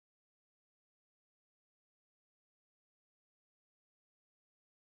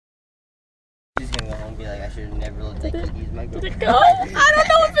feel like I should have never let that kid use my Did it girl. go? I don't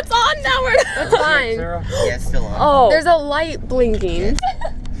know if it's on now or not. That's fine. Yeah, it's still on. Oh. There's a light blinking.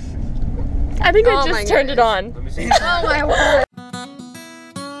 I think I Oh just my turned it on. Let me see. Oh my word.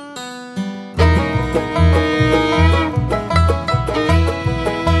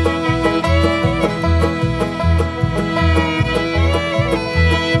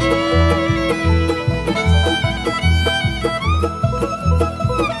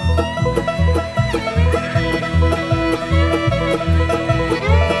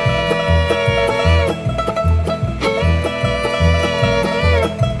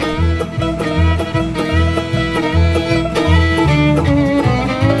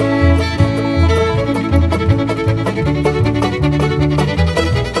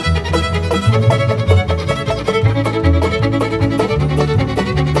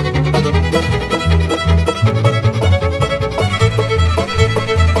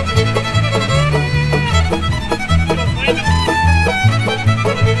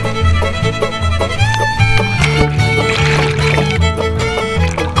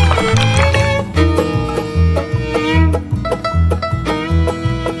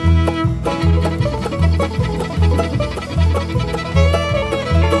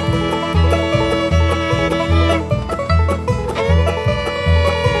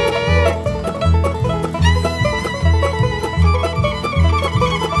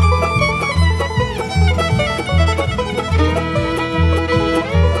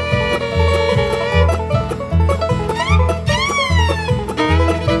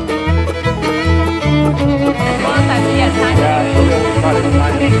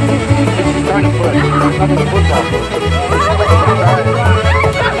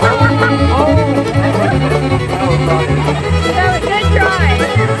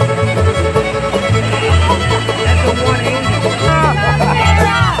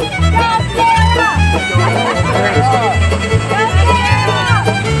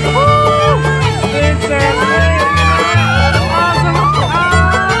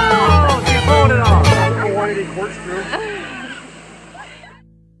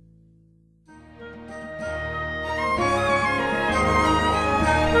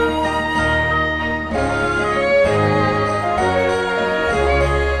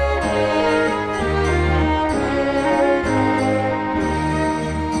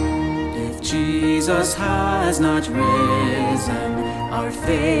 Jesus has not risen, our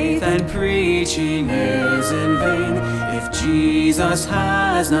faith and preaching is in vain. If Jesus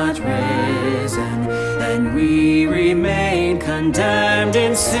has not risen, then we remain condemned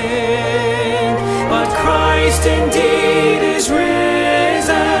in sin. But Christ indeed is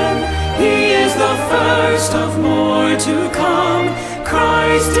risen, He is the first of more to come.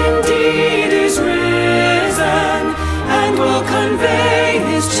 Christ indeed is risen, and will convey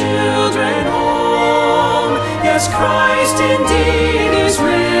His children home. Yes, Christ indeed is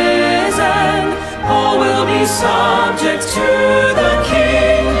risen, all will be subject to the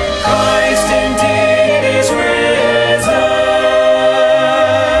King. Christ indeed is risen.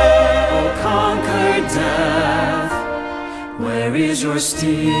 O conquered death, where is your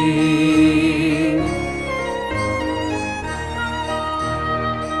sting?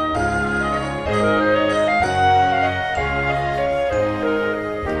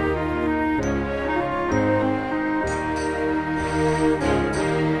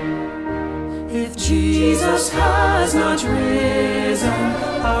 If Jesus has not risen,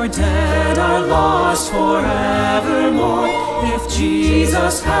 our dead are lost forevermore. If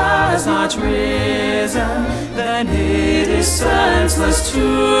Jesus has not risen, then it is senseless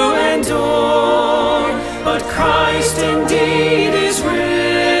to endure. But Christ indeed is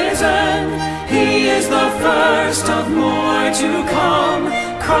risen, He is the first of more to come.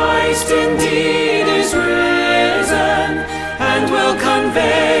 Christ indeed is risen, and will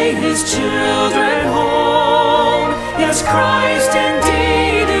convey His children home. Yes, Christ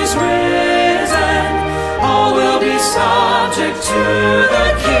indeed is risen, all will be subject to the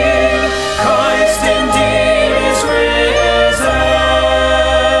King. Christ indeed is risen.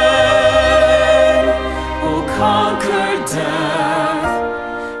 O conquered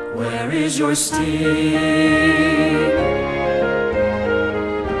death, where is your sting?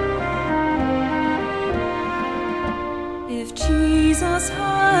 If Jesus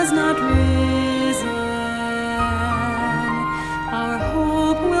has not risen, our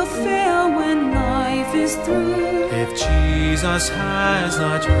hope will fail when life is through. If Jesus has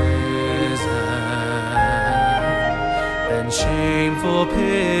not risen, then shameful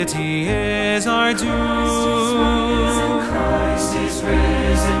pity is our doom. Christ is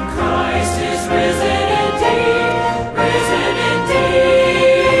risen, Christ is risen indeed, risen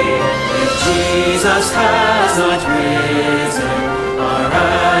indeed. If Jesus Jesus has not risen, our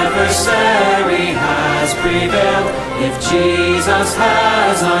adversary has prevailed. If Jesus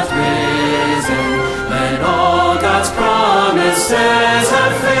has not risen, then all God's promises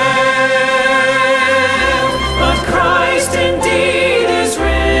have failed. But Christ indeed is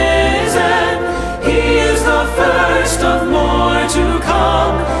risen. He is the first of more to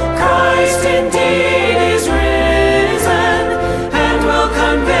come. Christ indeed is risen, and will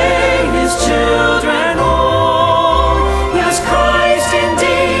convey his children home. Yes, Christ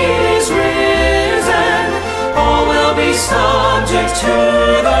indeed is risen. All will be subject to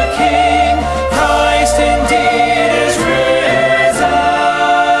the King. Christ indeed is risen.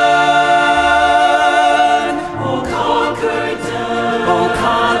 Oh, conquer death, oh,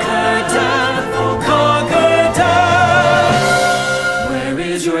 conquer death, oh, conquer death. Where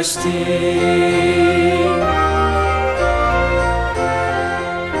is your sting?